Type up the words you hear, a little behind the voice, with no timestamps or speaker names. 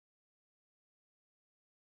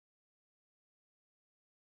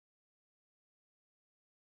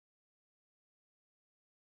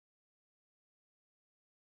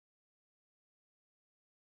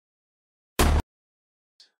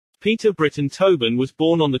Peter Tobin was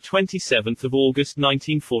born on 27 August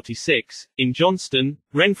 1946, in Johnston,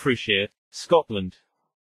 Renfrewshire, Scotland.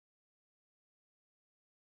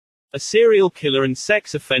 A serial killer and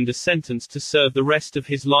sex offender sentenced to serve the rest of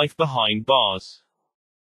his life behind bars.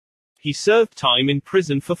 He served time in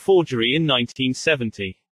prison for forgery in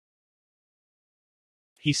 1970.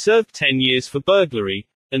 He served 10 years for burglary,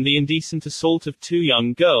 and the indecent assault of 2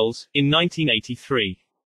 young girls, in 1983.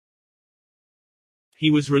 He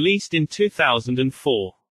was released in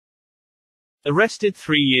 2004. Arrested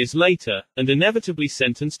 3 years later, and inevitably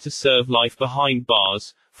sentenced to serve life behind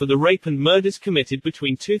bars, for the rape and murders committed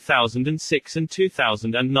between 2006 and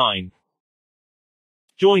 2009.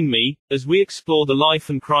 Join me, as we explore the life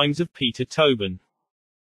and crimes of Peter Tobin.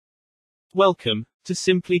 Welcome, to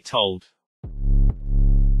Simply Told.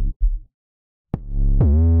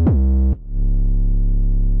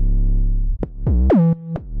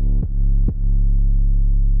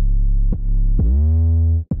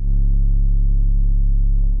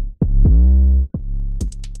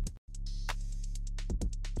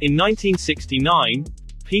 In 1969,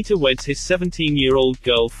 Peter weds his 17-year-old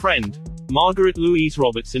girlfriend, Margaret Louise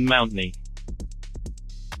Robertson Mountney.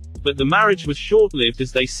 But the marriage was short-lived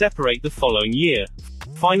as they separate the following year,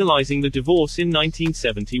 finalizing the divorce in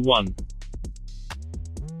 1971.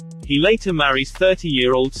 He later marries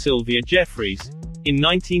 30-year-old Sylvia Jeffries, in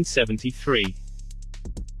 1973.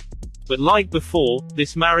 But like before,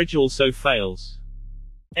 this marriage also fails,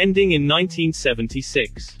 ending in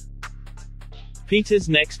 1976. Peter's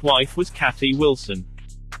next wife was Kathy Wilson.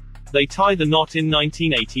 They tie the knot in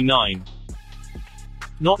 1989.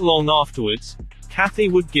 Not long afterwards, Kathy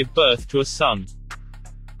would give birth to a son.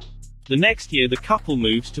 The next year the couple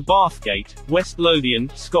moves to Bathgate, West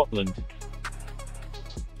Lothian, Scotland.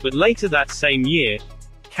 But later that same year,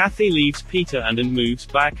 Kathy leaves Peter and moves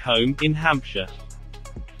back home, in Hampshire.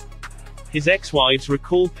 His ex-wives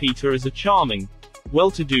recall Peter as a charming,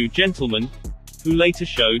 well-to-do gentleman, who later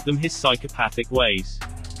showed them his psychopathic ways.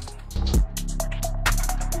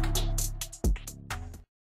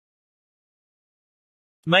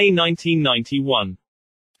 May 1991.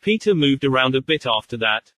 Peter moved around a bit after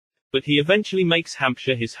that, but he eventually makes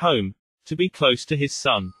Hampshire his home, to be close to his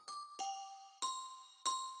son.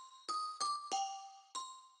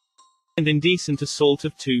 And indecent assault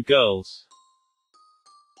of 2 girls.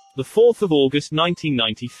 The 4th of August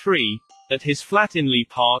 1993, at his flat in Lee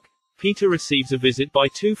Park, Peter receives a visit by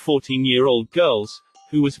 2 14-year-old girls,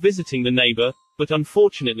 who was visiting the neighbor, but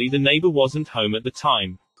unfortunately the neighbor wasn't home at the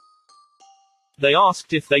time. They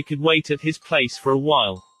asked if they could wait at his place for a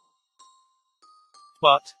while.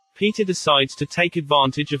 But Peter decides to take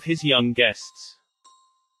advantage of his young guests.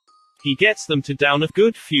 He gets them to down a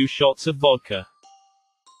good few shots of vodka.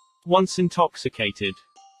 Once intoxicated,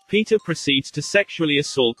 Peter proceeds to sexually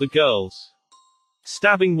assault the girls,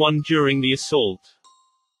 stabbing one during the assault.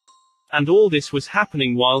 And all this was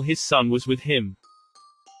happening while his son was with him.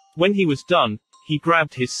 When he was done, he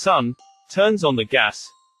grabbed his son, turns on the gas,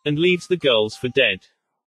 and leaves the girls for dead.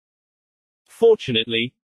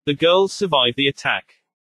 Fortunately, the girls survived the attack.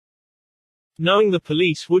 Knowing the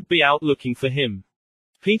police would be out looking for him,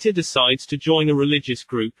 Peter decides to join a religious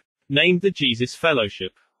group, named the Jesus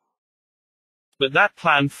Fellowship. But that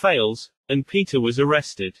plan fails, and Peter was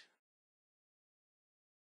arrested.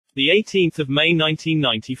 The 18th of May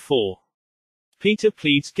 1994. Peter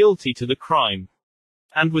pleads guilty to the crime,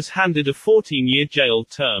 and was handed a 14-year jail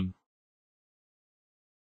term.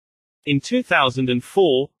 In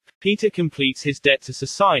 2004, Peter completes his debt to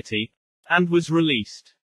society, and was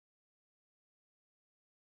released.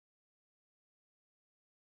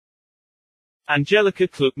 Angelica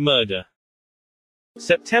Cluck murder.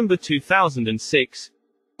 September 2006.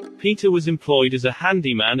 Peter was employed as a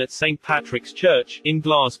handyman at St. Patrick's Church, in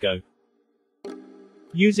Glasgow.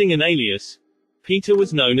 Using an alias, Peter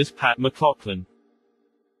was known as Pat McLaughlin.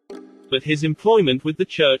 But his employment with the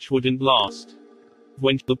church wouldn't last,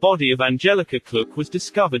 when the body of Angelica Cluck was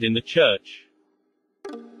discovered in the church.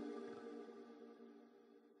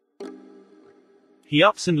 He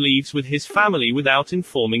ups and leaves with his family without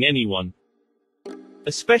informing anyone,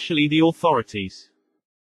 especially the authorities.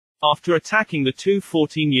 After attacking the 2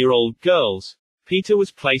 14-year-old girls, Peter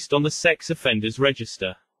was placed on the sex offenders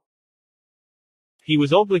register. He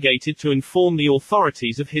was obligated to inform the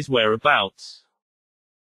authorities of his whereabouts.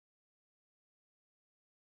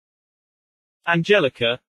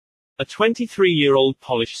 Angelica, a 23-year-old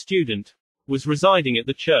Polish student, was residing at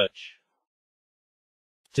the church.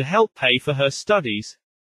 To help pay for her studies,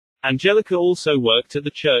 Angelica also worked at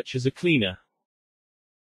the church as a cleaner.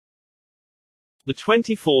 The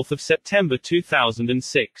 24th of September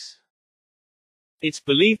 2006. It's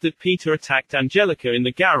believed that Peter attacked Angelica in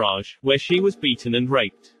the garage, where she was beaten and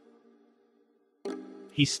raped.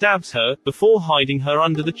 He stabs her, before hiding her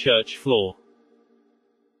under the church floor.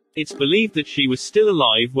 It's believed that she was still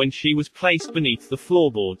alive when she was placed beneath the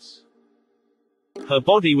floorboards. Her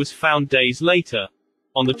body was found days later,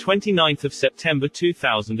 on the 29th of September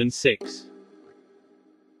 2006.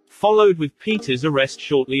 Followed with Peter's arrest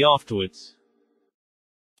shortly afterwards.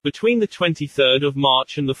 Between the 23rd of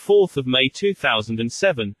March and the 4th of May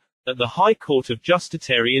 2007, at the High Court of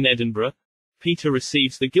Justiciary in Edinburgh, Peter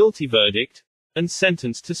receives the guilty verdict, and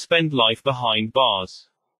sentenced to spend life behind bars.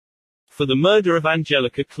 For the murder of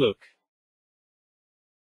Angelica Kluck.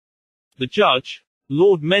 The judge,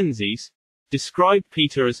 Lord Menzies, described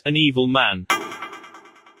Peter as an evil man.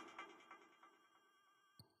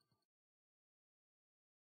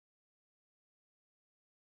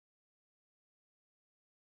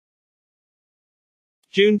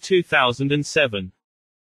 June 2007.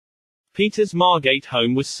 Peter's Margate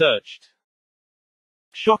home was searched.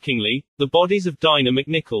 Shockingly, the bodies of Dinah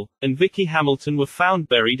McNichol and Vicky Hamilton were found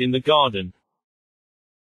buried in the garden.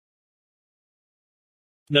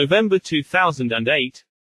 November 2008.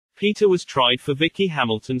 Peter was tried for Vicky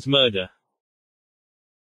Hamilton's murder.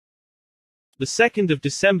 The 2nd of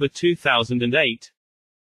December 2008.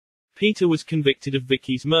 Peter was convicted of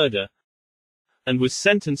Vicky's murder, and was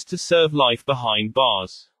sentenced to serve life behind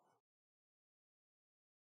bars.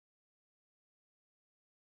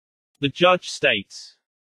 The judge states,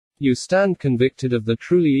 "You stand convicted of the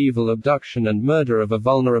truly evil abduction and murder of a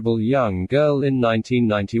vulnerable young girl in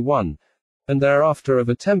 1991, and thereafter of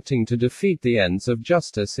attempting to defeat the ends of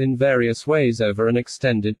justice in various ways over an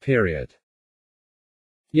extended period.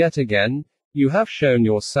 Yet again, you have shown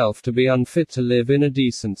yourself to be unfit to live in a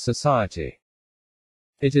decent society.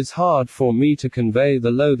 It is hard for me to convey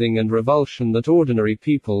the loathing and revulsion that ordinary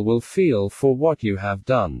people will feel for what you have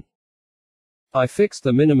done. I fixed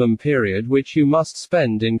the minimum period which you must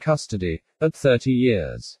spend in custody, at 30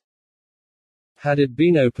 years. Had it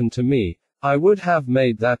been open to me, I would have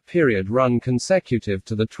made that period run consecutive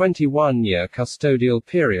to the 21-year custodial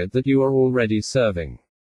period that you are already serving."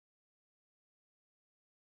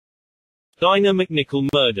 Dinah McNichol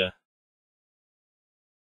murder.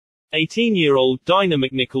 18-year-old Dinah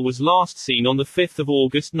McNichol was last seen on the 5th of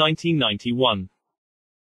August 1991.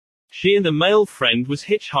 She and a male friend was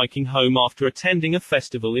hitchhiking home after attending a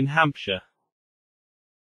festival in Hampshire.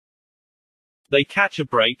 They catch a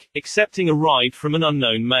break, accepting a ride from an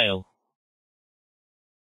unknown male.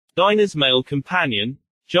 Dinah's male companion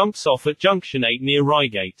jumps off at Junction 8 near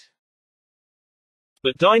Reigate.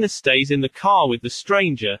 But Dinah stays in the car with the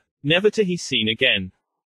stranger, never to be seen again.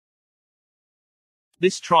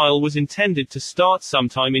 This trial was intended to start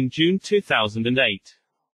sometime in June 2008.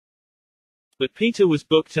 But Peter was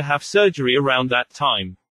booked to have surgery around that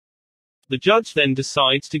time. The judge then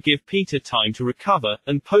decides to give Peter time to recover,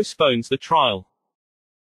 and postpones the trial.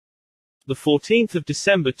 The 14th of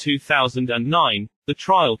December 2009, the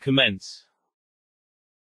trial commenced.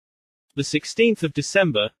 The 16th of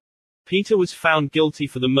December, Peter was found guilty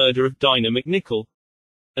for the murder of Dinah McNichol,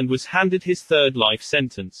 and was handed his third life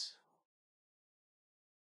sentence.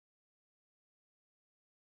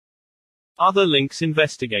 Other links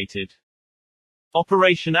investigated.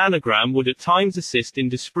 Operation Anagram would at times assist in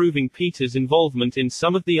disproving Peter's involvement in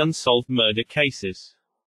some of the unsolved murder cases.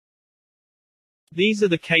 These are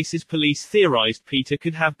the cases police theorized Peter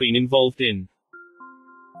could have been involved in.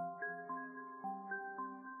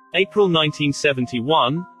 April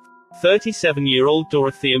 1971, 37-year-old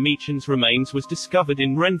Dorothea Meacham's remains was discovered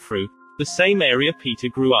in Renfrew, the same area Peter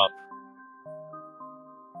grew up.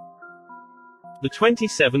 The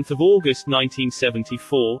 27th of August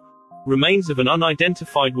 1974, remains of an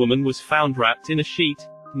unidentified woman was found wrapped in a sheet,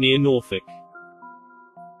 near Norfolk.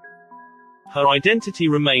 Her identity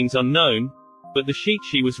remains unknown, but the sheet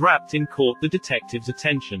she was wrapped in caught the detective's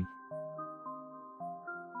attention.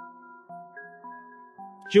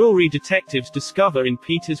 Jewelry detectives discover in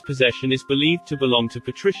Peter's possession is believed to belong to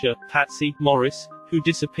Patricia Patsy Morris, who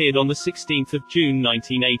disappeared on the 16th of June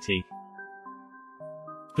 1980.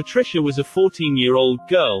 Patricia was a 14-year-old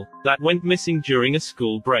girl that went missing during a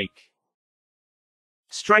school break.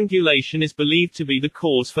 Strangulation is believed to be the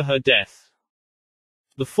cause for her death.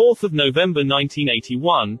 The 4th of November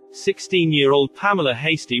 1981, 16-year-old Pamela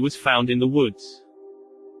Hasty was found in the woods.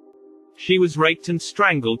 She was raped and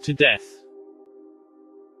strangled to death.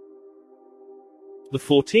 The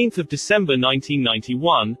 14th of December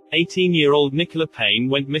 1991, 18-year-old Nicola Payne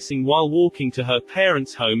went missing while walking to her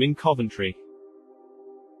parents' home in Coventry.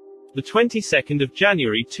 The 22nd of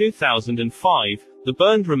January 2005, The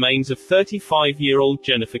burned remains of 35-year-old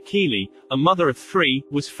Jennifer Keeley, a mother of 3,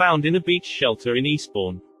 was found in a beach shelter in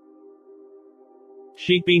Eastbourne.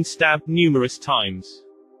 She'd been stabbed numerous times.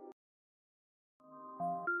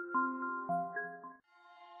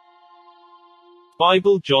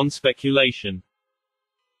 Bible John speculation.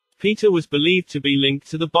 Peter was believed to be linked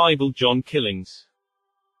to the Bible John killings,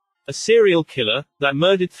 a serial killer that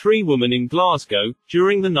murdered 3 women in Glasgow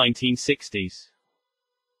during the 1960s.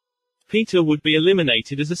 Peter would be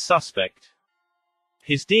eliminated as a suspect.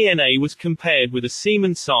 His DNA was compared with a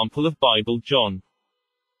semen sample of Bible John.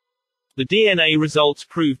 The DNA results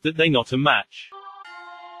proved that they not a match.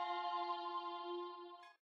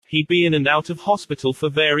 He'd be in and out of hospital for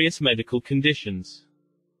various medical conditions,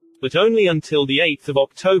 but only until the 8th of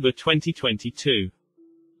October 2022.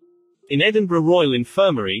 In Edinburgh Royal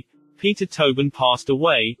Infirmary, Peter Tobin passed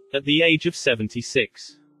away, at the age of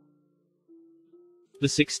 76. The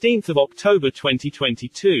 16th of October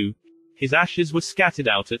 2022, his ashes were scattered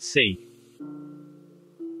out at sea.